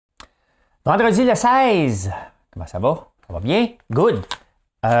Vendredi le 16. Comment ça va? Ça va bien? Good.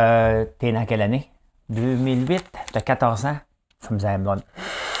 T'es dans quelle année? 2008. T'as 14 ans. Ça me faisait blonde.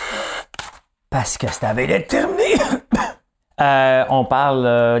 Parce que c'était avait d'être terminé. On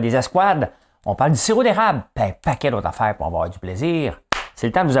parle des escouades. On parle du sirop d'érable. Puis un paquet d'autres affaires pour avoir du plaisir. C'est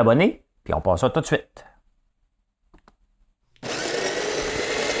le temps de vous abonner. Puis on passe ça tout de suite.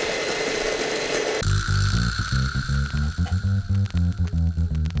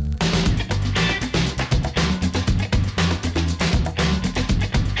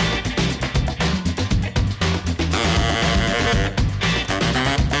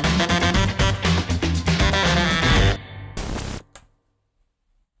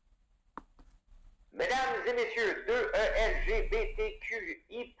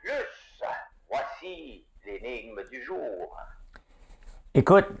 L'énigme du jour.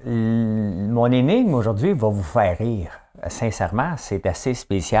 Écoute, mon énigme aujourd'hui va vous faire rire. Sincèrement, c'est assez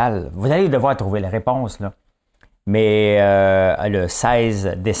spécial. Vous allez devoir trouver la réponse, là. Mais le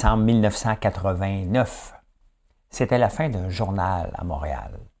 16 décembre 1989, c'était la fin d'un journal à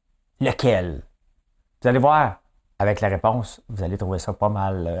Montréal. Lequel? Vous allez voir, avec la réponse, vous allez trouver ça pas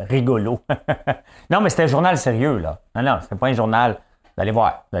mal rigolo. Non, mais c'était un journal sérieux, là. Non, c'était pas un journal. Vous allez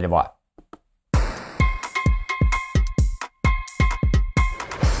voir, vous allez voir.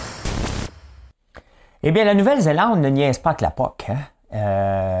 Eh bien, la Nouvelle-Zélande ne niaise pas que la POC.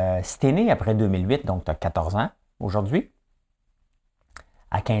 Si t'es né après 2008, donc tu as 14 ans aujourd'hui,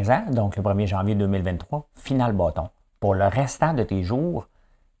 à 15 ans, donc le 1er janvier 2023, final bâton. Pour le restant de tes jours,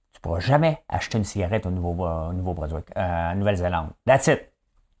 tu ne pourras jamais acheter une cigarette au Nouveau-Brunswick, en Nouvelle-Zélande. That's it.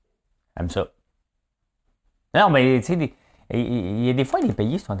 J'aime ça. Non, mais tu sais, il y a des fois, les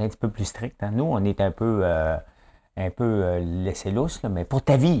pays sont un petit peu plus stricts. Hein. Nous, on est un peu laissé lousse, là, mais pour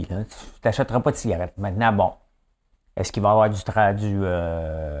ta vie, là, tu n'achèteras pas de cigarettes. Maintenant, bon, est-ce qu'il va y avoir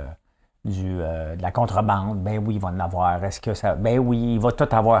de la contrebande? Ben oui, il va en avoir. Est-ce que ça. Ben oui, il va tout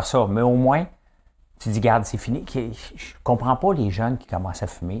avoir ça. Mais au moins, tu dis, garde, c'est fini. Je comprends pas les jeunes qui commencent à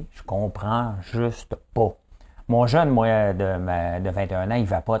fumer. Je comprends juste pas. Mon jeune, moi, de 21 ans, il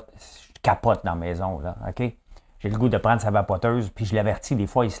vapote. Je capote dans la maison, là, OK? J'ai le goût de prendre sa vapoteuse, puis je l'avertis, des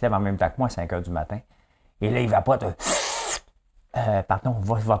fois, il se lève en même temps que moi à 5 heures du matin. Et là, il vapote. Pardon, on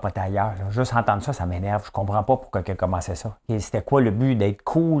va vapoter ailleurs. Là. Juste entendre ça, ça m'énerve. Je comprends pas pourquoi il a commencé ça. Et c'était quoi le but d'être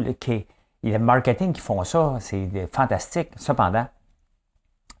cool? Le marketing qui font ça, c'est fantastique. Cependant,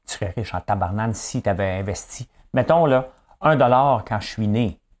 tu serais riche en tabarnane si tu avais investi. Mettons, là, 1$ quand je suis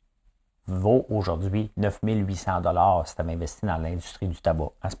né vaut aujourd'hui 9800$ si tu avais investi dans l'industrie du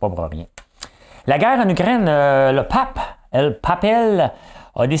tabac. Hein, c'est pas pour rien. La guerre en Ukraine, le pape, El Papel,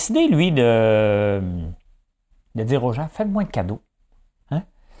 a décidé, lui, de dire aux gens, faites moins de cadeaux. Hein?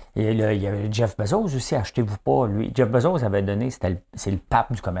 Et là, il y avait Jeff Bezos aussi, achetez-vous pas. Lui, Jeff Bezos avait donné, c'est le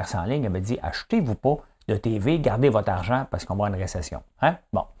pape du commerce en ligne, il avait dit, achetez-vous pas de TV, gardez votre argent parce qu'on va avoir une récession. Hein?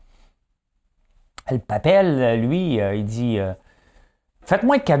 Bon. Le Papel, lui, il dit, faites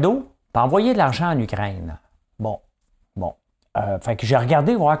moins de cadeaux, puis envoyez de l'argent en Ukraine. Bon. Fait que j'ai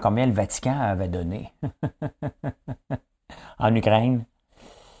regardé voir combien le Vatican avait donné en Ukraine.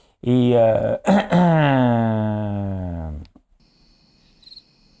 Et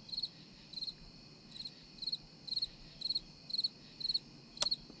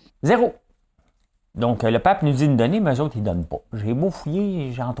zéro. Donc, le pape nous dit de donner, mais eux autres, ils ne donnent pas. J'ai beau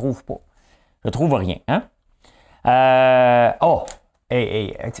fouiller, j'en trouve pas. Je trouve rien. Hein?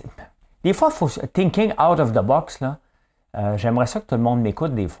 Des fois, il faut thinking out of the box, là. J'aimerais ça que tout le monde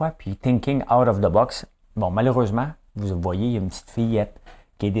m'écoute des fois, puis thinking out of the box. Bon, malheureusement, vous voyez, il y a une petite fillette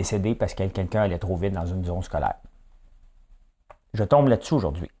qui est décédée parce que quelqu'un allait trop vite dans une zone scolaire. Je tombe là-dessus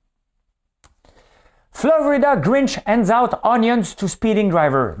aujourd'hui. Florida Grinch hands out onions to speeding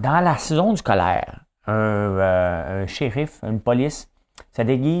driver. Dans la zone scolaire, un shérif, une police, se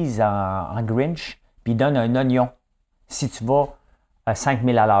déguise en Grinch puis donne un oignon si tu vas à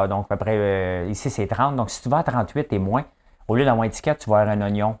 5000 à l'heure. Donc, à peu près, ici, c'est 30. Donc, si tu vas à 38 et moins, au lieu d'avoir un ticket, tu vas avoir un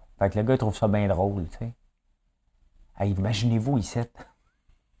oignon. Fait que le gars, il trouve ça bien drôle, tu sais. Hey, imaginez-vous ici.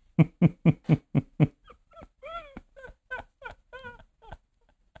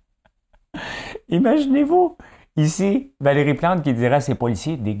 Imaginez-vous ici, Valérie Plante qui dirait à ses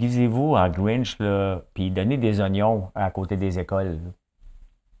policiers, déguisez-vous en Grinch, là, puis donnez des oignons à côté des écoles.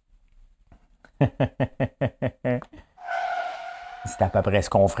 C'est à peu près ce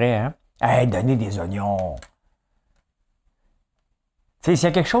qu'on ferait, hein? Hey, donnez des oignons. Tu sais, s'il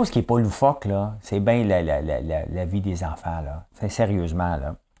y a quelque chose qui n'est pas loufoque, là, c'est bien la vie des enfants, là. C'est sérieusement,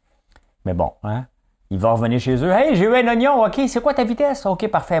 là. Mais bon, hein? Il va revenir chez eux. Hey, j'ai eu un oignon. OK, c'est quoi ta vitesse? OK,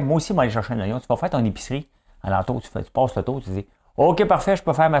 parfait. Moi aussi, je vais aller chercher un oignon. Tu vas faire ton épicerie. Alentour, tu passes le tour, tu dis OK, parfait, je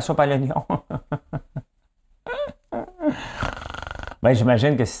peux faire ma soupe à l'oignon. Ben,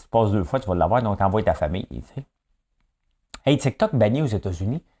 j'imagine que si tu passes 2 fois, tu vas l'avoir, donc t'envoies ta famille. Tu sais. Hey, TikTok banni aux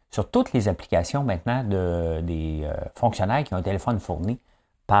États-Unis sur toutes les applications maintenant des fonctionnaires qui ont un téléphone fourni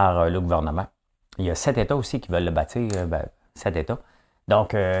par le gouvernement. Il y a 7 États aussi qui veulent le bâtir, 7 États.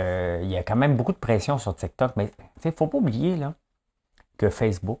 Donc, il y a quand même beaucoup de pression sur TikTok, mais il ne faut pas oublier là, que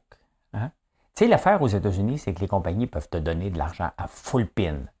Facebook, hein? Tu sais, l'affaire aux États-Unis, c'est que les compagnies peuvent te donner de l'argent à full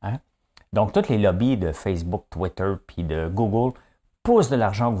pin. Hein? Donc, tous les lobbies de Facebook, Twitter, puis de Google poussent de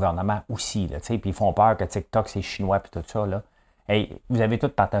l'argent au gouvernement aussi, là, puis ils font peur que TikTok, c'est chinois, puis tout ça, là. Hey, vous avez tous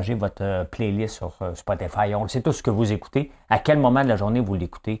partagé votre playlist sur Spotify. On sait tout ce que vous écoutez, à quel moment de la journée vous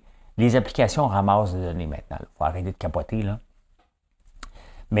l'écoutez. Les applications ramassent des données maintenant. Il faut arrêter de capoter, là.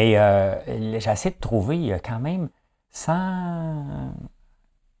 Mais j'essaie de trouver, il y a quand même 100...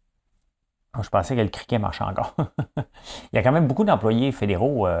 Je pensais que le criquet marchait encore. Il y a quand même beaucoup d'employés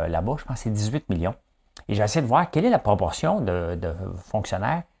fédéraux là-bas. Je pense que c'est 18 millions. Et j'essaie de voir quelle est la proportion de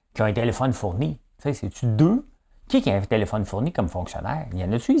fonctionnaires qui ont un téléphone fourni. Tu sais, c'est-tu 2? Qui a un téléphone fourni comme fonctionnaire? Il y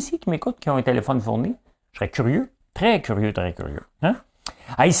en a-tu ici qui m'écoutent qui ont un téléphone fourni? Je serais curieux. Très curieux, très curieux. Hein?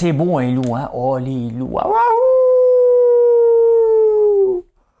 Hey, c'est beau un loup, hein? Oh, les loups.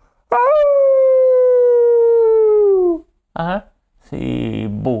 Ah, hein? C'est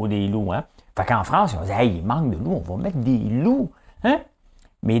beau des loups, hein? Fait qu'en France, on dit, hey, il manque de loups, on va mettre des loups. Hein?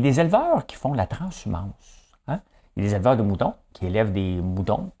 Mais il y a des éleveurs qui font la transhumance. Hein? Il y a des éleveurs de moutons qui élèvent des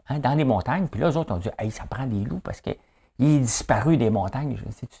moutons hein, dans les montagnes. Puis là, eux autres ont dit, hey, ça prend des loups parce qu'il est disparu des montagnes.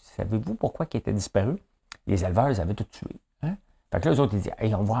 Savez-vous pourquoi il était disparu? Les éleveurs les avaient tous tués. Hein? Fait que là, eux autres, ils disent,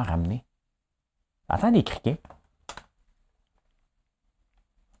 hey, on va en ramener. J'entends des criquets.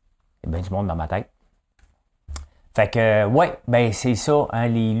 Il y a bien du monde dans ma tête. Fait que, ouais, ben c'est ça. Hein,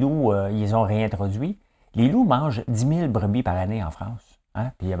 les loups, ils ont réintroduit. Les loups mangent 10 000 brebis par année en France.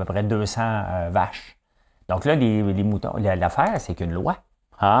 Hein, puis il y a à peu près 200 vaches. Donc là, les moutons, l'affaire, c'est qu'une loi.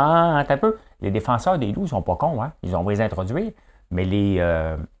 Ah, un peu. Les défenseurs des loups ne sont pas cons. Hein, ils ont les introduire. Mais les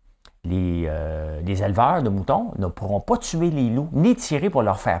éleveurs de moutons ne pourront pas tuer les loups, ni tirer pour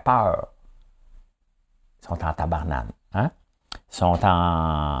leur faire peur. Ils sont en tabarnane. Hein? Ils sont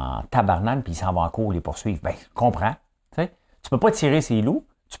en tabarnane, puis ils s'en vont en cours les poursuivre. Bien, je comprends. Tu ne peux pas tirer ces loups,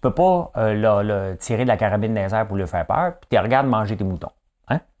 tu ne peux pas tirer de la carabine dans les airs pour lui faire peur, puis tu regardes manger tes moutons.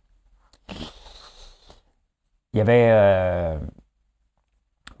 Hein? Il y avait...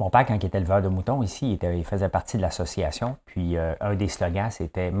 mon père, quand il était éleveur de moutons ici, il faisait partie de l'association, puis un des slogans,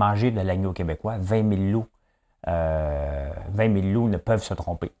 c'était « Manger de l'agneau québécois, 20 000 loups. 20 000 loups ne peuvent se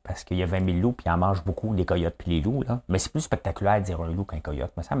tromper parce qu'il y a 20 000 loups puis ils en mangent beaucoup, les coyotes puis les loups. Là. Mais c'est plus spectaculaire de dire un loup qu'un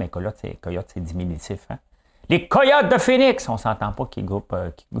coyote. Mais ça, mais coyote, c'est diminutif. Hein? Les coyotes de Phoenix! On s'entend pas qu'ils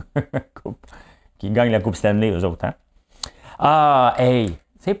qui gagnent la Coupe Stanley, eux autres. Hein? Ah, hey! Tu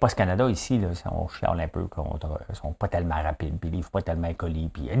sais, Post Canada, ici, là, on chiale un peu contre. Ils sont pas tellement rapides, puis ils livrent pas tellement colis.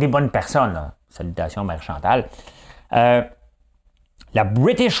 Puis il y a des bonnes personnes, là. Salutations, Mère Chantal. La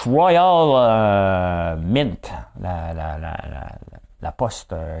British Royal Mint, la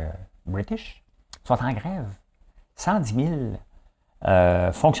poste British, sont en grève. 110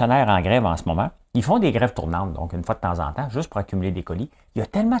 000 fonctionnaires en grève en ce moment. Ils font des grèves tournantes, donc une fois de temps en temps, juste pour accumuler des colis. Il y a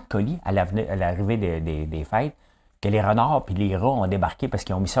tellement de colis à l'arrivée des fêtes que les renards et les rats ont débarqué parce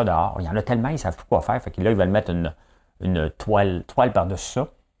qu'ils ont mis ça dehors. Il y en a tellement, ils ne savent plus quoi faire. Fait que là, ils veulent mettre une toile par-dessus ça.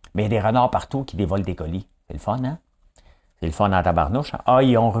 Mais il y a des renards partout qui dévolent des colis. C'est le fun, hein? C'est le fun en tabarnouche. Ah,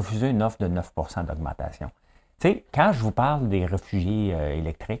 ils ont refusé une offre de 9 % d'augmentation. Tu sais, quand je vous parle des réfugiés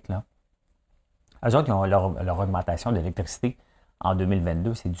électriques, là, eux autres, ils ont leur augmentation d'électricité en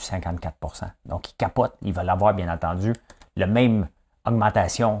 2022, c'est du 54 %. Donc, ils capotent. Ils veulent avoir, bien entendu, la même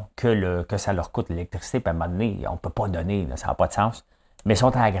augmentation que ça leur coûte l'électricité. Puis à un moment donné, on ne peut pas donner, là, ça n'a pas de sens. Mais ils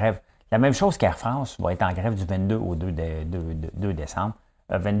sont en grève. La même chose qu'Air France va être en grève du 22 au 2 décembre.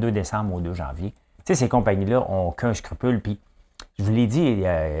 22 décembre au 2 janvier. Tu sais, ces compagnies-là n'ont aucun scrupule. Puis, je vous l'ai dit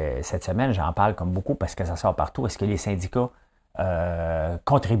cette semaine, j'en parle comme beaucoup parce que ça sort partout. Est-ce que les syndicats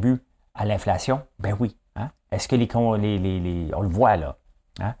contribuent à l'inflation? Ben oui. Hein? Est-ce que on le voit là?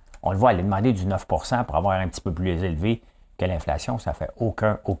 Hein? On le voit, aller demander du 9 % pour avoir un petit peu plus élevé que l'inflation, ça fait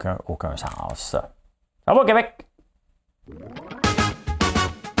aucun sens. Ça va au Québec?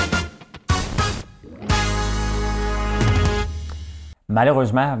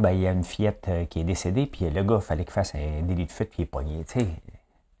 Malheureusement, ben, il y a une fillette qui est décédée, puis le gars, il fallait qu'il fasse un délit de fuite, puis il est pogné. Tu sais.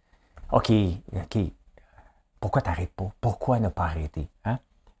 OK. Pourquoi t'arrêtes pas? Pourquoi ne pas arrêter? Hein?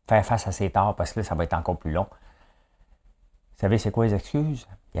 Faire face à ses torts, parce que là, ça va être encore plus long. Vous savez, c'est quoi les excuses?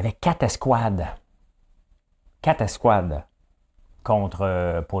 Il y avait 4 escouades. 4 escouades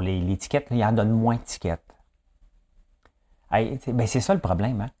pour les tickets. Là, il en donne moins de tickets. Hey, ben c'est ça le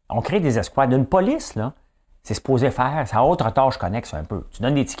problème. Hein? On crée des escouades. Une police, là, c'est supposé faire sa autre tâche connexe un peu. Tu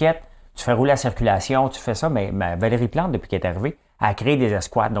donnes des tickets, tu fais rouler la circulation, tu fais ça, mais Valérie Plante, depuis qu'elle est arrivée, elle a créé des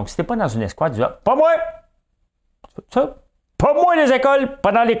escouades. Donc, si t'es pas dans une escouade, tu dis, ah, pas moi! Ça, pas moi les écoles,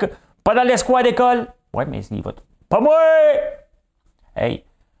 pas dans l'escouade d'école. Ouais, mais il va. Pas moi! Hey,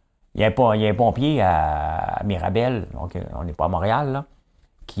 il y a un pompier à Mirabel, donc on n'est pas à Montréal, là,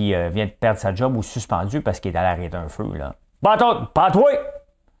 qui vient de perdre sa job ou suspendu parce qu'il est allé arrêter un feu, là. Pas toi!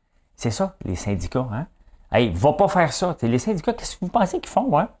 C'est ça, les syndicats, hein? Hey, va pas faire ça. T'sais, les syndicats, qu'est-ce que vous pensez qu'ils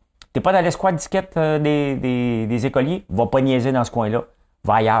font, hein? T'es pas dans l'escouade disquette des écoliers? Va pas niaiser dans ce coin-là.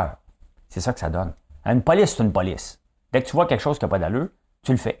 Va ailleurs. C'est ça que ça donne. Une police, c'est une police. Dès que tu vois quelque chose qui n'a pas d'allure,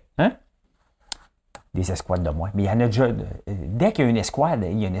 tu le fais. Hein? Des escouades de moins. Mais il y en a déjà. Dès qu'il y a une escouade,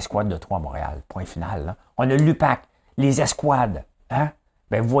 il y a une escouade de 3 à Montréal. Point final. Là. On a l'UPAC, les escouades. Hein?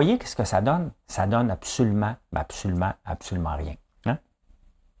 Bien, vous voyez ce que ça donne? Ça donne absolument rien. Hein?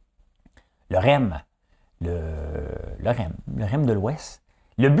 Le REM. Le REM de l'Ouest.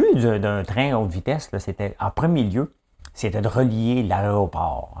 Le but d'un train haute vitesse, là, c'était, en premier lieu, c'était de relier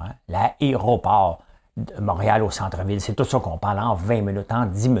l'aéroport. Hein? L'aéroport de Montréal au centre-ville. C'est tout ça qu'on parle en 20 minutes, en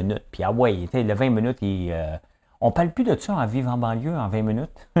 10 minutes. Puis, ah ouais, le 20 minutes, on ne parle plus de ça en vivant en banlieue en 20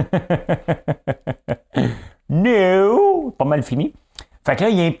 minutes. No! Pas mal fini. Fait que là,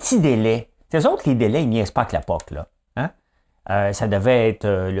 il y a un petit délai. Les autres, les délais, ils niaisent pas que la POC, là. Hein? Ça devait être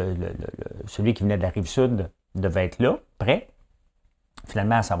celui qui venait de la Rive-Sud devait être là, prêt.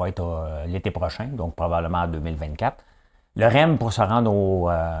 Finalement, ça va être l'été prochain, donc probablement en 2024. Le REM pour se rendre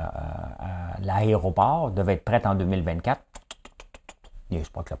à l'aéroport devait être prêt en 2024. Niaise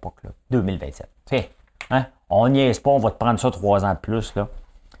pas que la POC, là. 2027. Tiens, hein? On niaise pas, on va te prendre ça 3 ans de plus, là.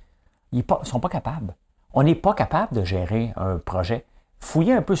 Ils sont pas capables. On n'est pas capable de gérer un projet.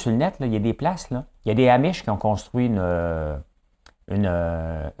 Fouillez un peu sur le net, là, il y a des places, là. Il y a des Amish qui ont construit une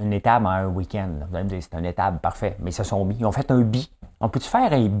étable en un week-end. Vous allez me dire, c'est une étable, parfait. Mais ils se sont mis. Ils ont fait un bi. On peut-tu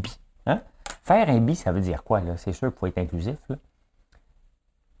faire un bi? Hein? Faire un bi, ça veut dire quoi, là? C'est sûr qu'il faut être inclusif, là.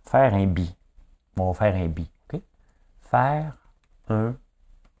 Faire un bi. On va faire un bi. OK? Faire un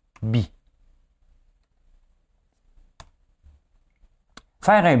bi.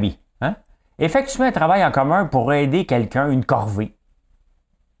 Faire un bi. Hein? Effectuer un travail en commun pour aider quelqu'un, une corvée.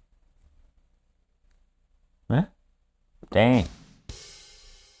 Hein? Putain.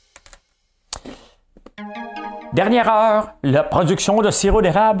 Dernière heure, la production de sirop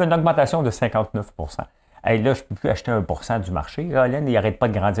d'érable, une augmentation de 59 %. Hey, là, je ne peux plus acheter 1 % du marché. Alain, il n'arrête pas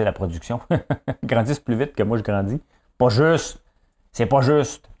de grandir la production. Ils grandissent plus vite que moi, je grandis. Pas juste. C'est pas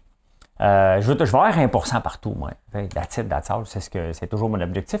juste. Je vais avoir 1 % partout, moi. That's it, that's all. C'est toujours mon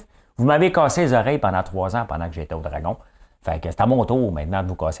objectif. Vous m'avez cassé les oreilles pendant 3 ans pendant que j'étais au Dragon. Fait que c'est à mon tour maintenant de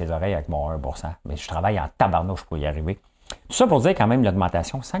vous casser les oreilles avec mon 1 %. Mais je travaille en tabarnouche pour y arriver. Tout ça pour dire quand même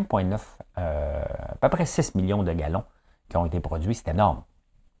l'augmentation, 5,9, à peu près 6 millions de gallons qui ont été produits, c'est énorme.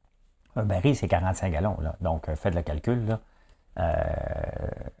 Un baril, c'est 45 gallons. Là. Donc, faites le calcul. Là.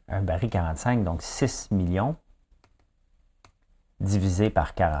 Un baril 45, donc 6 millions divisé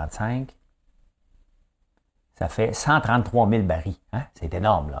par 45, ça fait 133 000 barils. Hein? C'est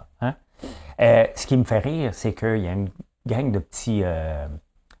énorme, là. Hein? Ce qui me fait rire, c'est qu'il y a une gang de petits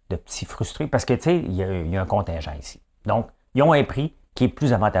frustrés, parce que, tu sais, il y a un contingent ici. Donc, ils ont un prix qui est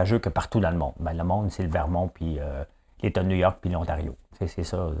plus avantageux que partout dans le monde. Ben, le monde, c'est le Vermont, puis l'État de New York, puis l'Ontario. C'est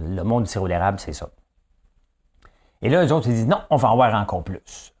ça. Le monde du sirop d'érable, c'est ça. Et là, eux autres, ils disent, non, on va en avoir encore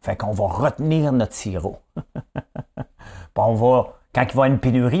plus. Fait qu'on va retenir notre sirop. Puis on va, quand il va y avoir une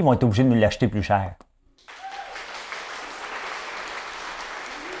pénurie, ils vont être obligés de nous l'acheter plus cher.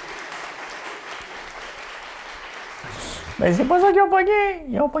 Mais c'est pas ça qu'ils ont pogné.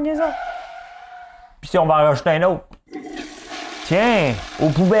 Ils ont pogné ça. Puis si on va en rajouter un autre. Tiens, aux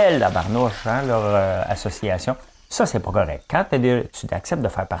poubelles, la barnouche, hein, leur association. Ça, c'est pas correct. Quand tu acceptes de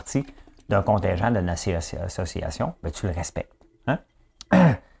faire partie d'un contingent d'une association, ben, tu le respectes. Hein?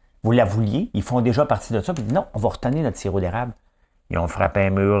 Vous la vouliez, ils font déjà partie de ça, puis non, on va retenir notre sirop d'érable. Ils ont frappé un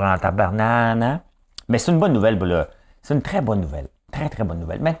mur en tabarnane. Hein? Mais c'est une bonne nouvelle, là. C'est une très bonne nouvelle. Très, très bonne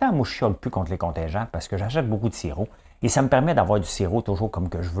nouvelle. Maintenant, moi, je ne chiale plus contre les contingents parce que j'achète beaucoup de sirop et ça me permet d'avoir du sirop toujours comme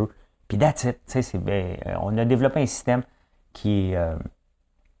que je veux. Puis that's it. On a développé un système qui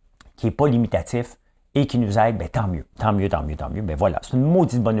est pas limitatif et qui nous aide, bien, tant mieux. Ben voilà, c'est une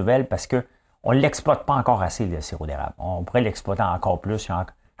maudite bonne nouvelle parce qu'on ne l'exploite pas encore assez, le sirop d'érable. On pourrait l'exploiter encore plus. Il y a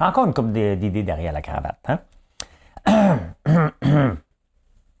encore une couple d'idées derrière la cravate. Hein?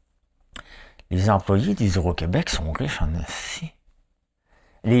 Les employés d'Hydro-Québec sont riches en assis.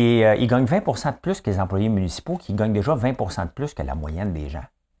 Ils gagnent 20 % de plus que les employés municipaux qui gagnent déjà 20 % de plus que la moyenne des gens.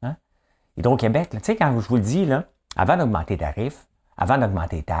 Hein? Hydro-Québec, tu sais, quand je vous le dis, là, Avant d'augmenter les tarifs, avant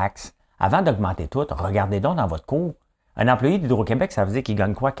d'augmenter les taxes, avant d'augmenter tout, regardez donc dans votre cours. Un employé d'Hydro-Québec, ça veut dire qu'il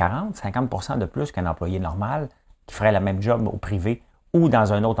gagne quoi? 40, 50 de plus qu'un employé normal qui ferait le même job au privé ou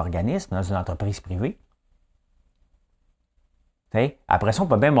dans un autre organisme, dans une entreprise privée. T'sais? Après ça,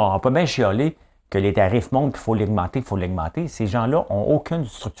 on peut bien chialer que les tarifs montent, qu'il faut l'augmenter, il faut l'augmenter. Ces gens-là n'ont aucune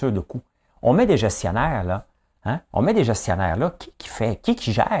structure de coût. On met des gestionnaires, là. Hein? On met des gestionnaires, là.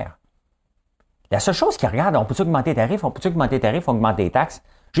 Qui gère? La seule chose qu'ils regardent, on peut-tu augmenter les tarifs, on peut-tu augmenter les tarifs, on peut augmenter les taxes.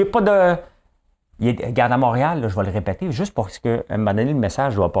 J'ai pas de... Regarde à Montréal, là, je vais le répéter, juste parce qu'à un moment donné, le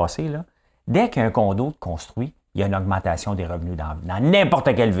message doit passer, là. Dès qu'un condo de construit, il y a une augmentation des revenus dans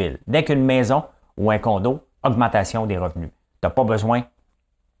n'importe quelle ville. Dès qu'une maison ou un condo, augmentation des revenus. Tu n'as pas besoin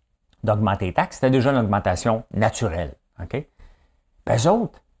d'augmenter les taxes, tu as déjà une augmentation naturelle. OK? Ben, eux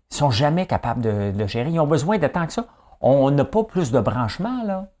autres, ils ne sont jamais capables de gérer. Ils ont besoin de tant que ça. On n'a pas plus de branchements,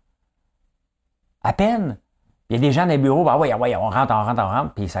 là. À peine. Il y a des gens dans les bureaux, ben oui, on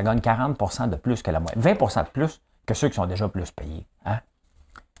rentre, puis ça gagne 40 de plus que la moyenne. 20 de plus que ceux qui sont déjà plus payés. Hein?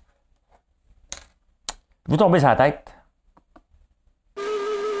 Vous tombez sur la tête.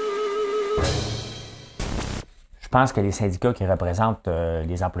 Je pense que les syndicats qui représentent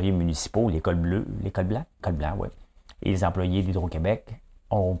les employés municipaux, l'école blanc, oui, et les employés d'Hydro-Québec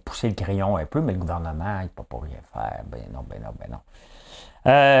ont poussé le crayon un peu, mais le gouvernement, il ne peut pas rien faire. Ben non.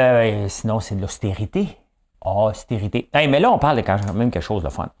 Sinon, c'est de l'austérité. Austérité. Hey, mais là, on parle de quand même quelque chose de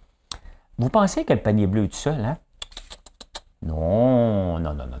fun. Vous pensez que le panier bleu est tout seul, hein? Non.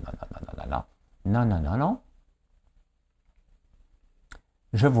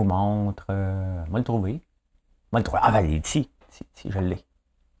 Je vous montre. On va le trouver. Ah, ben, il est ici. Je l'ai.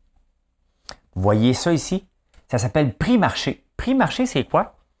 Vous voyez ça ici? Ça s'appelle Prix Marché. Prix Marché, c'est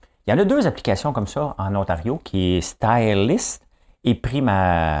quoi? Il y en a deux applications comme ça en Ontario, qui est Stylist et Prix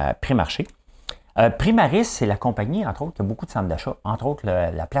Marché. Primaris, c'est la compagnie, entre autres, qui a beaucoup de centres d'achat, entre autres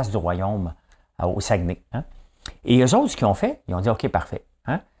la Place du Royaume au Saguenay. Hein? Et eux autres, ce qu'ils ont fait, ils ont dit, OK, parfait.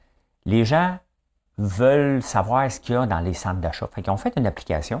 Hein? Les gens veulent savoir ce qu'il y a dans les centres d'achat. Fait qu'ils ont fait une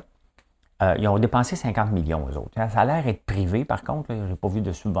application. Ils ont dépensé 50 millions, eux autres. Ça a l'air d'être privé, par contre. Je n'ai pas vu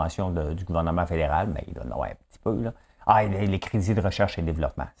de subvention du gouvernement fédéral, mais il doit en avoir un petit peu. Là. Ah, les crédits de recherche et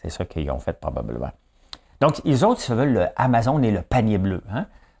développement. C'est ça qu'ils ont fait probablement. Donc, les autres, ils veulent le Amazon et le panier bleu. Hein?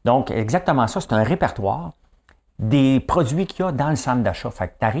 Donc, exactement ça, c'est un répertoire des produits qu'il y a dans le centre d'achat. Fait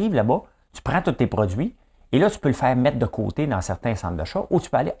que tu arrives là-bas, tu prends tous tes produits, et là, tu peux le faire mettre de côté dans certains centres d'achat, ou tu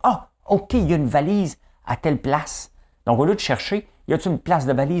peux aller, OK, il y a une valise à telle place. Donc, au lieu de chercher, y a-t-il une place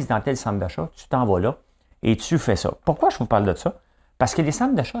de valise dans tel centre d'achat, tu t'en vas là, et tu fais ça. Pourquoi je vous parle de ça? Parce que les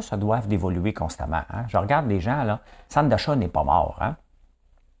centres d'achat, ça doivent évoluer constamment. Hein? Je regarde les gens, là, le centre d'achat n'est pas mort. Hein?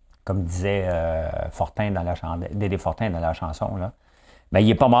 Comme disait Dédé Fortin dans la chanson, là. Ben, il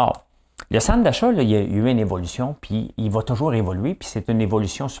n'est pas mort. Le centre d'achat, là, il y a eu une évolution, puis il va toujours évoluer, puis c'est une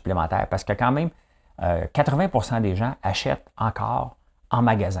évolution supplémentaire parce que quand même, 80 des gens achètent encore en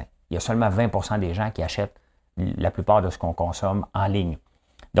magasin. Il y a seulement 20 des gens qui achètent la plupart de ce qu'on consomme en ligne.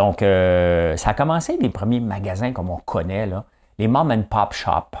 Donc, ça a commencé les premiers magasins comme on connaît, là, les mom and pop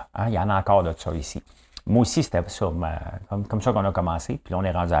shops. Hein, il y en a encore de ça ici. Moi aussi, c'était ça, comme ça qu'on a commencé, puis là, on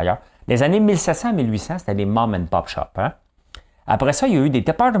est rendu ailleurs. Les années 1700 à 1800, c'était des mom and pop shops. Hein? Après ça, il y a eu des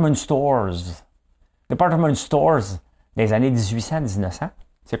department stores. Department stores des années 1800-1900.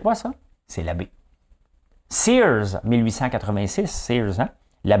 C'est quoi ça? C'est la B. Sears, 1886, Sears, hein?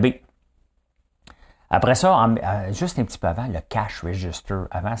 La B. Après ça, juste un petit peu avant, le cash register.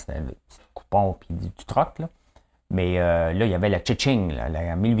 Avant, c'était un petit coupon puis du troc, là. Mais là, il y avait le Chiching.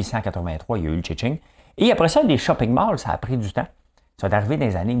 En 1883, il y a eu le Chiching. Et après ça, les shopping malls, ça a pris du temps. Ça est arrivé dans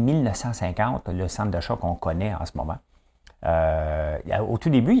les années 1950, le centre d'achat qu'on connaît en ce moment. Au tout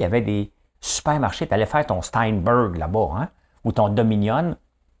début, il y avait des supermarchés. Tu allais faire ton Steinberg là-bas, hein, ou ton Dominion.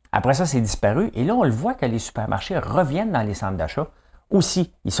 Après ça, c'est disparu. Et là, on le voit que les supermarchés reviennent dans les centres d'achat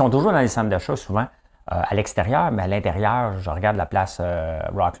aussi. Ils sont toujours dans les centres d'achat, souvent à l'extérieur, mais à l'intérieur, je regarde la place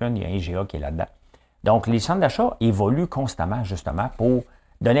Rockland, il y a un IGA qui est là-dedans. Donc, les centres d'achat évoluent constamment, justement, pour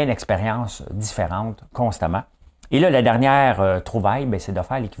donner une expérience différente constamment. Et là, la dernière trouvaille, bien, c'est de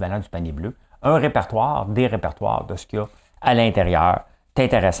faire l'équivalent du panier bleu. Un répertoire, des répertoires de ce qu'il y a à l'intérieur. C'est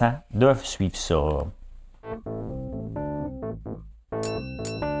intéressant de suivre ça.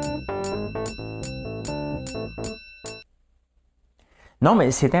 Non,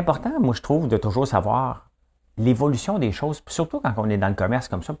 mais c'est important, moi, je trouve, de toujours savoir l'évolution des choses, surtout quand on est dans le commerce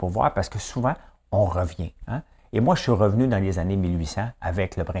comme ça, pour voir, parce que souvent, on revient. Hein? Et moi, je suis revenu dans les années 1800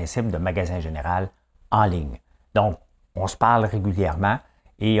 avec le principe de magasin général en ligne. Donc, on se parle régulièrement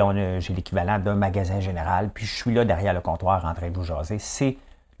et j'ai l'équivalent d'un magasin général, puis je suis là derrière le comptoir en train de vous jaser. C'est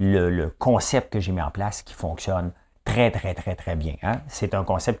le concept que j'ai mis en place qui fonctionne très, très, très, très bien. Hein? C'est un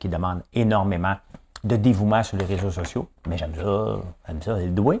concept qui demande énormément de dévouement sur les réseaux sociaux, mais j'aime ça,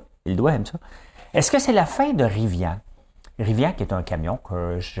 il doit aimer ça. Est-ce que c'est la fin de Rivian? Rivian, qui est un camion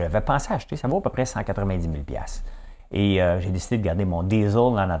que j'avais pensé acheter, ça vaut à peu près 190 000 $. Et j'ai décidé de garder mon diesel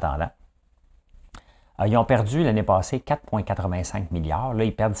en attendant. Ils ont perdu l'année passée 4,85 milliards. Là,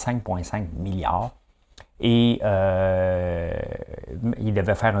 ils perdent 5,5 milliards. Et ils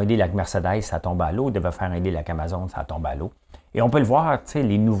devaient faire un deal avec Mercedes, ça tombe à l'eau. Ils devaient faire un deal avec Amazon, ça tombe à l'eau. Et on peut le voir, tu sais,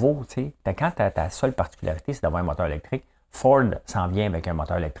 les nouveaux, tu sais, quand ta seule particularité, c'est d'avoir un moteur électrique, Ford s'en vient avec un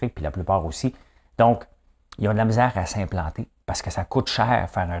moteur électrique, puis la plupart aussi. Donc, ils ont de la misère à s'implanter parce que ça coûte cher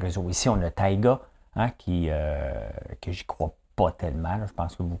faire un réseau. Ici, on a Taiga, hein, que j'y crois pas tellement. Là. Je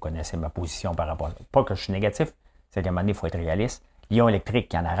pense que vous connaissez ma position par rapport à ça. Pas que je suis négatif, c'est qu'à un moment donné, il faut être réaliste. Lyon électrique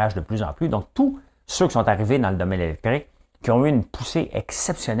qui en arrache de plus en plus. Donc, tous ceux qui sont arrivés dans le domaine électrique, qui ont eu une poussée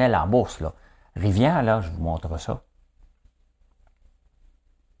exceptionnelle en bourse. Là. Rivian, là, je vous montre ça.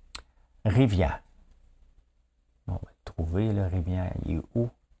 Rivian. On va le trouver, là, Rivian. Il est où?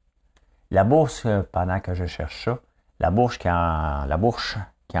 La bourse, pendant que je cherche ça, la bourse qui en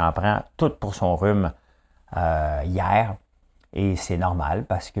prend tout pour son rhume hier. Et c'est normal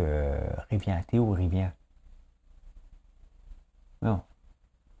parce que Rivian, t'es où Rivian? Non.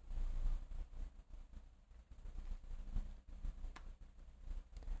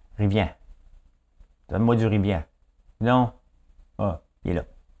 Rivian. Donne-moi du Rivian. Non. Ah, il est là.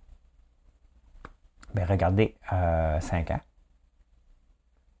 Bien, regardez, 5 ans.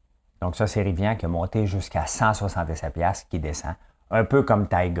 Donc ça, c'est Rivian qui a monté jusqu'à 167 $, qui descend. Un peu comme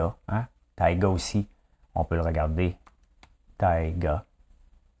Taiga. Hein? Taiga aussi, on peut le regarder. Taiga.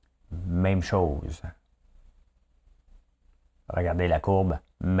 Même chose. Regardez la courbe,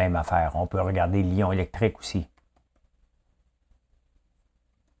 même affaire. On peut regarder Lyon électrique aussi.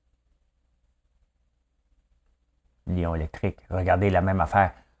 Lyon électrique. Regardez la même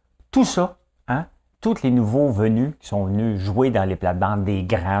affaire. Tout ça, hein? Tous les nouveaux venus qui sont venus jouer dans les plates-bandes des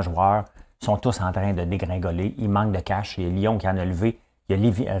grands joueurs sont tous en train de dégringoler. Il manque de cash. Il y a Lyon qui en a levé. Il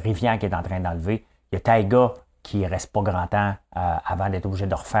y a Rivian qui est en train d'enlever. Il y a Taiga qui ne reste pas grand temps avant d'être obligé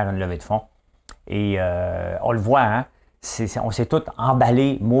de refaire une levée de fonds. Et on le voit, hein? On s'est tous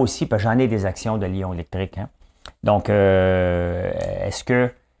emballés. Moi aussi, parce que j'en ai des actions de Lyon électrique. Hein? Donc, est-ce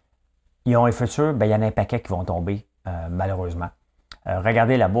qu'ils ont un futur? Bien, il y en a un paquet qui vont tomber, malheureusement.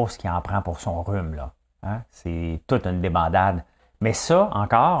 Regardez la bourse qui en prend pour son rhume, là. Hein? C'est toute une débandade. Mais ça,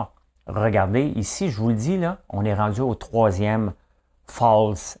 encore, regardez, ici, je vous le dis, là, on est rendu au 3e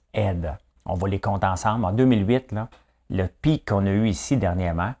false head. On va les compter ensemble. En 2008, là, le pic qu'on a eu ici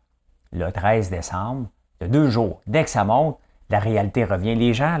dernièrement, le 13 décembre, de 2 jours. Dès que ça monte, la réalité revient.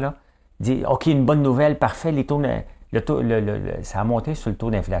 Les gens, là, disent, OK, une bonne nouvelle, parfait, les taux, ça a monté sur le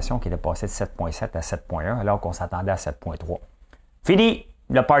taux d'inflation qui était passé de 7,7 à 7,1, alors qu'on s'attendait à 7,3. Fini!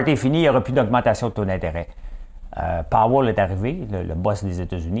 Le party est fini, il n'y aura plus d'augmentation de taux d'intérêt. Powell est arrivé, le boss des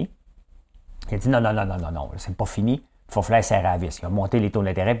États-Unis. Il a dit non, c'est pas fini. Il faut faire serrer à vis. Il a monté les taux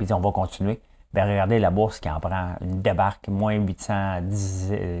d'intérêt puis il dit on va continuer. Bien, regardez la bourse qui en prend une débarque, moins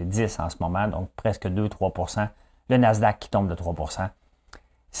 810 en ce moment, donc presque 2-3 %. Le Nasdaq qui tombe de 3 %.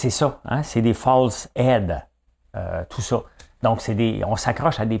 C'est ça, hein? C'est des false heads, tout ça. Donc, on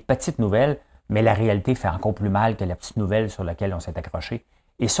s'accroche à des petites nouvelles, mais la réalité fait encore plus mal que la petite nouvelle sur laquelle on s'est accroché.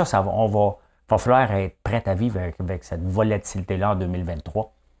 Et ça va falloir être prêt à vivre avec cette volatilité-là en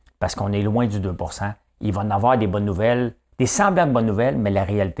 2023, parce qu'on est loin du 2 %. Il va en avoir des bonnes nouvelles, des semblables bonnes nouvelles, mais la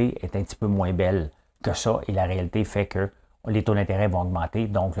réalité est un petit peu moins belle que ça. Et la réalité fait que les taux d'intérêt vont augmenter,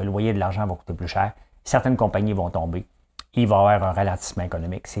 donc le loyer de l'argent va coûter plus cher. Certaines compagnies vont tomber. Il va y avoir un ralentissement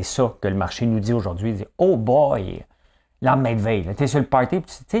économique. C'est ça que le marché nous dit aujourd'hui. Il dit « Oh boy! » Lendemain de veille, tu es sur le party,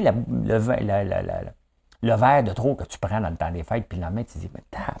 tu sais, le verre de trop que tu prends dans le temps des fêtes, puis le lendemain, tu te dis « Mais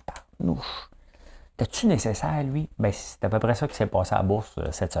tabarnouche! T'as-tu nécessaire, lui? » Bien, c'est à peu près ça qui s'est passé à la bourse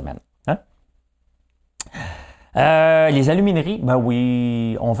cette semaine. Hein? Les alumineries, ben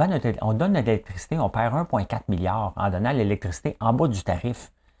oui, on donne notre électricité, on perd 1,4 milliard en donnant l'électricité en bas du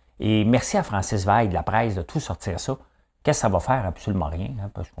tarif. Et merci à Francis Veil de la presse de tout sortir ça. Qu'est-ce que ça va faire? Absolument rien, hein,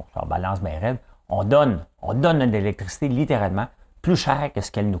 parce qu'on s'en balance bien raide. On donne notre électricité littéralement plus cher que ce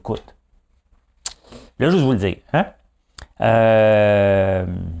qu'elle nous coûte. Là, juste vous le dire. Hein?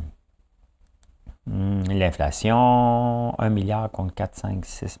 L'inflation, 1 milliard contre 4, 5,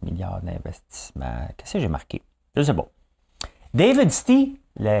 6 milliards d'investissement. Qu'est-ce que j'ai marqué? Je sais pas. David City,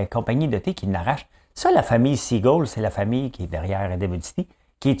 la compagnie de thé qui l'arrache, ça, la famille Seagull, c'est la famille qui est derrière David City,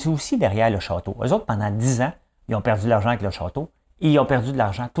 qui est aussi derrière le château. Eux autres, pendant 10 ans, ils ont perdu de l'argent avec le château et ils ont perdu de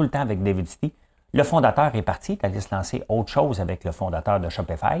l'argent tout le temps avec David City. Le fondateur est parti, il allait se lancer autre chose avec le fondateur de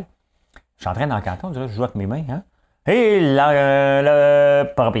Shopify. Je suis en train d'encanter, on dirait que je joue avec mes mains. Hein? Et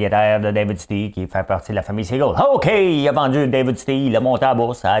le propriétaire de David City, qui fait partie de la famille Siegel, OK, il a vendu David City, il a monté à la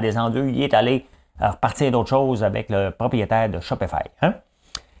bourse, ça a descendu, il est allé repartir d'autres choses avec le propriétaire de Shopify. Hein?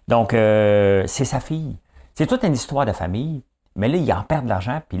 Donc, c'est sa fille. C'est toute une histoire de famille, mais là, il en perd de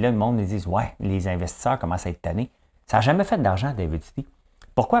l'argent, puis là, le monde, ils disent, ouais, les investisseurs commencent à être tannés. Ça n'a jamais fait d'argent, David City.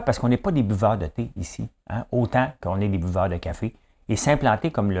 Pourquoi? Parce qu'on n'est pas des buveurs de thé ici, hein? Autant qu'on est des buveurs de café. Et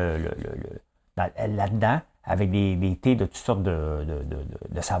s'implanter comme là-dedans, avec des thés de toutes sortes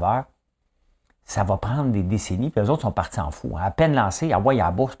de saveurs, ça va prendre des décennies, puis les autres sont partis en fou. Hein? À peine lancés, à à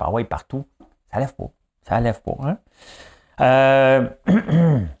la bourse, à partout, ça lève pas. Ça lève pas. Hein?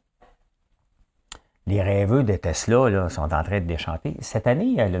 Les rêveux de Tesla là, sont en train de déchanter. Cette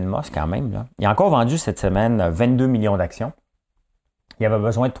année, Elon Musk, quand même, là, il a encore vendu cette semaine 22 millions d'actions. Il avait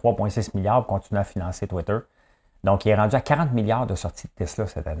besoin de 3,6 milliards pour continuer à financer Twitter. Donc, il est rendu à 40 milliards de sorties de Tesla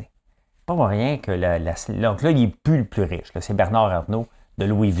cette année. Pas pour rien que donc là, il n'est plus le plus riche. Là. C'est Bernard Arnault de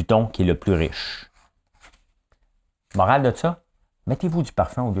Louis Vuitton qui est le plus riche. Morale de ça, mettez-vous du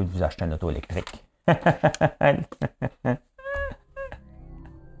parfum au lieu de vous acheter un auto électrique.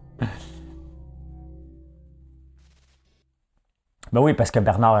 Ben oui, parce que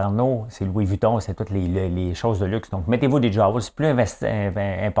Bernard Arnault, c'est Louis Vuitton, c'est toutes les choses de luxe. Donc, mettez-vous des jobs. C'est plus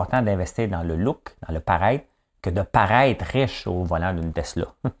important d'investir dans le look, dans le paraître, que de paraître riche au volant d'une Tesla.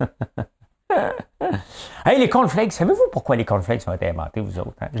 Hey, les cornflakes, savez-vous pourquoi les cornflakes ont été inventés, vous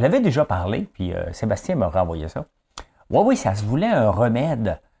autres? Hein? Je l'avais déjà parlé, puis Sébastien m'a renvoyé ça. Oui, ça se voulait un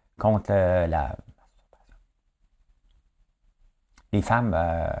remède contre les femmes.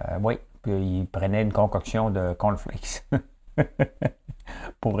 Oui, puis ils prenaient une concoction de cornflakes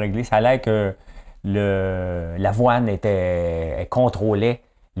pour régler. Ça a l'air que l'avoine contrôlait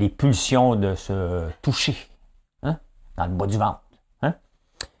les pulsions de se toucher, hein, dans le bas du ventre. Hein?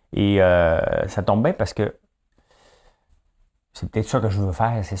 Et ça tombe bien parce que c'est peut-être ça que je veux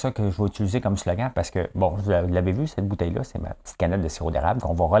faire. C'est ça que je vais utiliser comme slogan parce que, bon, vous l'avez vu, cette bouteille-là, c'est ma petite canette de sirop d'érable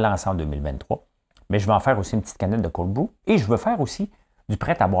qu'on va relancer en 2023. Mais je vais en faire aussi une petite canette de cold brew et je veux faire aussi du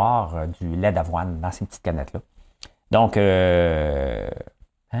prêt à boire, du lait d'avoine dans ces petites canettes-là. Donc, hein?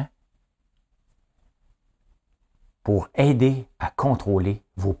 Pour aider à contrôler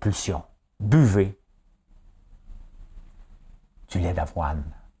vos pulsions, buvez du lait d'avoine.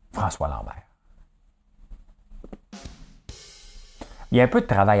 François Lambert. Il y a un peu de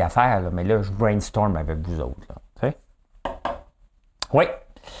travail à faire, là, mais là, je brainstorm avec vous autres. Là, tu sais? Oui.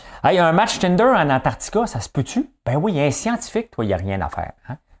 Il y a un match Tinder en Antarctica, ça se peut-tu? Ben oui, il y a un scientifique, toi, il n'y a rien à faire.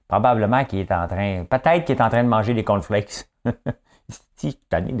 Hein? Probablement qu'il est en train, peut-être qu'il est en train de manger des cornflakes. Si, je suis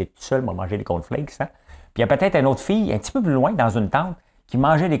tanné d'être tout seul pour manger des cornflakes. Hein? Puis il y a peut-être une autre fille, un petit peu plus loin, dans une tente, qui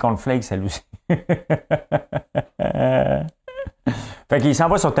mangeait des cornflakes, elle aussi. Fait qu'il s'en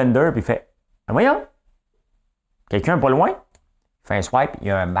va sur Tinder, puis il fait voyons, quelqu'un pas loin? Il fait un swipe, il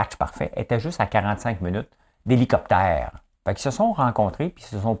y a un match parfait. Elle était juste à 45 minutes d'hélicoptère. Fait qu'ils se sont rencontrés, puis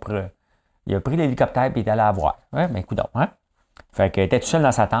il a pris l'hélicoptère, puis il est allé la voir. Ouais, ben, écoute donc, hein? Fait qu'elle était tout seul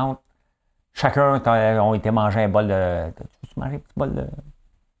dans sa tente. Chacun ont été manger un bol de. Tu manger un petit bol de.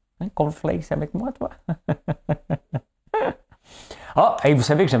 Hein, cornflakes avec moi, toi? Hey, vous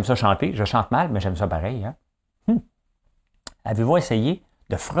savez que j'aime ça chanter. Je chante mal, mais j'aime ça pareil. Hein? Avez-vous essayé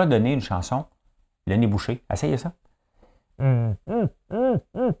de fredonner une chanson, le nez bouché? Essayez ça. Ça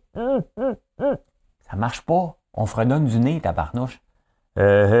marche pas. On fredonne du nez, tabarnouche. Mais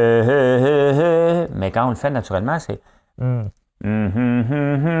quand on le fait naturellement, c'est.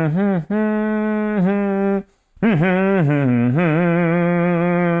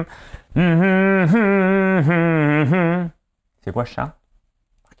 C'est quoi je chante?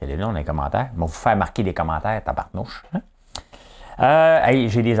 Marquez-les là dans les commentaires. Je vais vous faire marquer des commentaires, tabarnouche. Hein? Hey,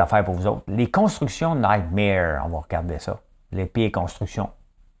 j'ai des affaires pour vous autres. Les constructions Nightmare, on va regarder ça. Les pires constructions.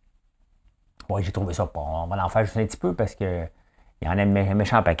 Oui, j'ai trouvé ça pas. On va en faire juste un petit peu parce que il y en a un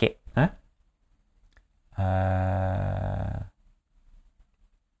méchant paquet. Hein?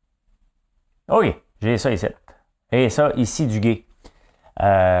 Oui, j'ai ça ici. Et ça, ici, du gay.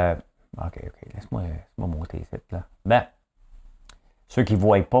 OK. Laisse-moi monter ici. Là. Ben, ceux qui ne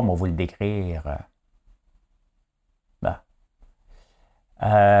voient pas, moi, vous le décrire.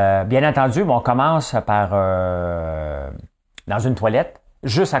 Bien entendu, on commence par dans une toilette,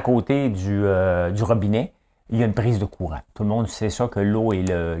 juste à côté du robinet, il y a une prise de courant. Tout le monde sait ça, que l'eau et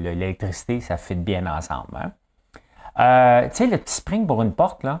l'électricité, ça fit bien ensemble. Hein? Tu sais, le petit spring pour une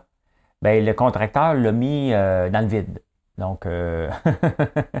porte, là, ben, le contracteur l'a mis dans le vide. Donc, la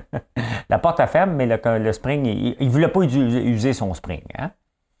porte a ferme, mais le spring, il ne voulait pas user son spring. Hein?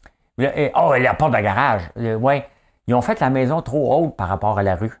 La porte de garage. Ouais. Ils ont fait la maison trop haute par rapport à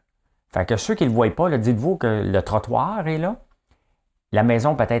la rue. Fait que ceux qui ne le voient pas, là, dites-vous que le trottoir est là, la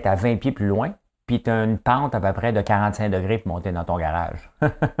maison peut être à 20 pieds plus loin, puis tu as une pente à peu près de 45 degrés pour monter dans ton garage.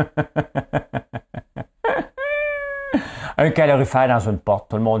 Un calorifère dans une porte.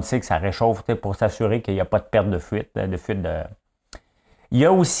 Tout le monde sait que ça réchauffe pour s'assurer qu'il n'y a pas de perte de fuite. Il y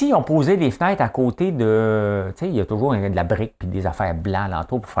a aussi, on posait des fenêtres à côté de... Tu sais, il y a toujours de la brique puis des affaires blancs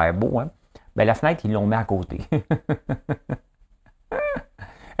alentour pour faire beau. Hein? Bien, la fenêtre, ils l'ont mis à côté.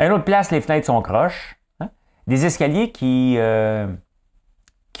 À une autre place, les fenêtres sont croches. Hein? Des escaliers qui ne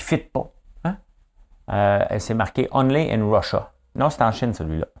fitent pas. Hein? C'est marqué « Only in Russia ». Non, c'est en Chine,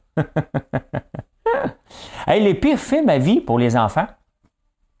 celui-là. Hey, les pires films à vie pour les enfants.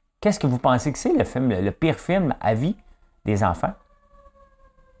 Qu'est-ce que vous pensez que c'est le pire film à vie des enfants?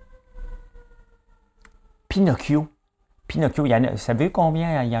 Pinocchio. Pinocchio, vous savez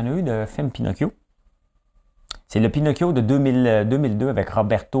combien il y en a eu de films Pinocchio? C'est le Pinocchio de 2002 avec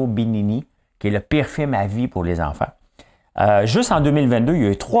Roberto Benigni, qui est le pire film à vie pour les enfants. Juste en 2022, il y a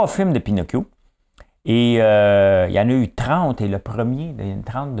eu 3 films de Pinocchio. Et il y en a eu 30, et le premier, il y en a eu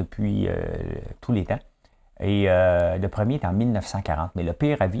 30 depuis tous les temps. Et le premier est en 1940, mais le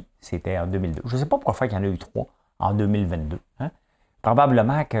pire à vie, c'était en 2002. Je ne sais pas pourquoi il y en a eu 3 en 2022. Hein?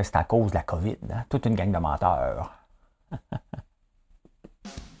 Probablement que c'est à cause de la COVID. Hein? Toute une gang de menteurs.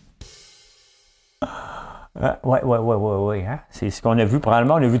 Oui. Hein? C'est ce qu'on a vu.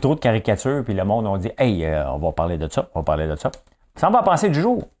 Probablement, on a vu trop de caricatures, puis le monde a dit « Hey, on va parler de ça, on va parler de ça. » Ça en va penser du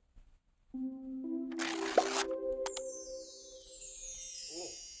jour.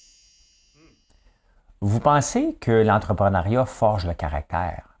 Vous pensez que l'entrepreneuriat forge le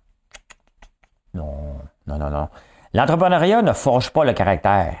caractère? Non. L'entrepreneuriat ne forge pas le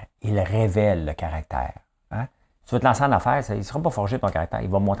caractère, il révèle le caractère. Hein? Tu veux te lancer en affaires, il ne sera pas forgé ton caractère. Il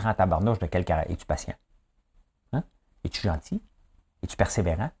va montrer en tabarnouche de quel caractère. Es-tu patient? Hein? Es-tu gentil? Es-tu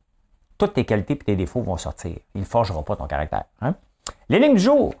persévérant? Toutes tes qualités et tes défauts vont sortir. Il ne forgera pas ton caractère. Hein? Les lignes du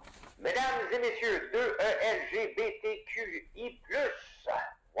jour. Mesdames et messieurs, 2LGBTQI+,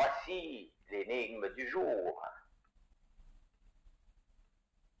 voici l'énigme du jour.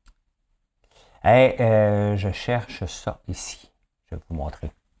 Hey, je cherche ça ici. Je vais vous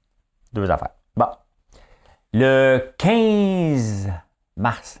montrer. 2 affaires. Bon. Le 15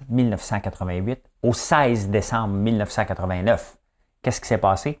 mars 1988 au 16 décembre 1989, qu'est-ce qui s'est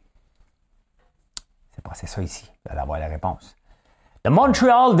passé? C'est passé ça ici. Vous allez avoir la réponse. The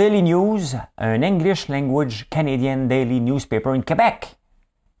Montreal Daily News, un English language Canadian daily newspaper in Québec.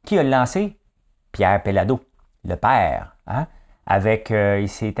 Qui a lancé? Pierre Pellado, le père. Hein? Il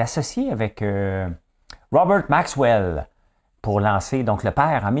s'est associé avec Robert Maxwell pour lancer, donc le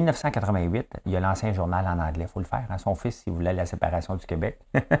père, en 1988, il a lancé un journal en anglais, il faut le faire. Hein? Son fils, il voulait la séparation du Québec.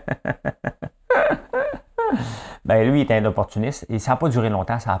 Ben, lui, il était un opportuniste et ça n'a pas duré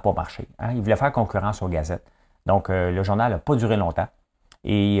longtemps, ça n'a pas marché. Hein? Il voulait faire concurrence aux gazettes. Donc, le journal n'a pas duré longtemps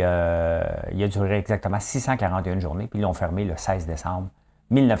et il a duré exactement 641 journées, puis ils l'ont fermé le 16 décembre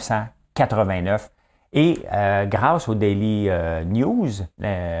 1989. Et grâce au Daily News,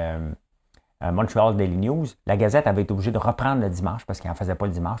 Montreal Daily News, la Gazette avait été obligée de reprendre le dimanche parce qu'ils n'en faisaient pas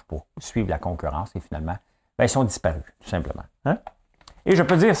le dimanche pour suivre la concurrence. Et finalement, ben, ils sont disparus, tout simplement. Hein? Et je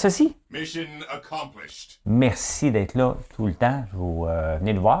peux dire ceci. Mission accomplished. Merci d'être là tout le temps.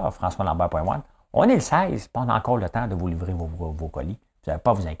 Venez nous voir, françoislambert.one. On est le 16, on a encore le temps de vous livrer vos colis. Vous n'avez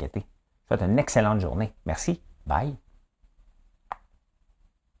pas à vous inquiéter. Je vous souhaite une excellente journée. Merci. Bye.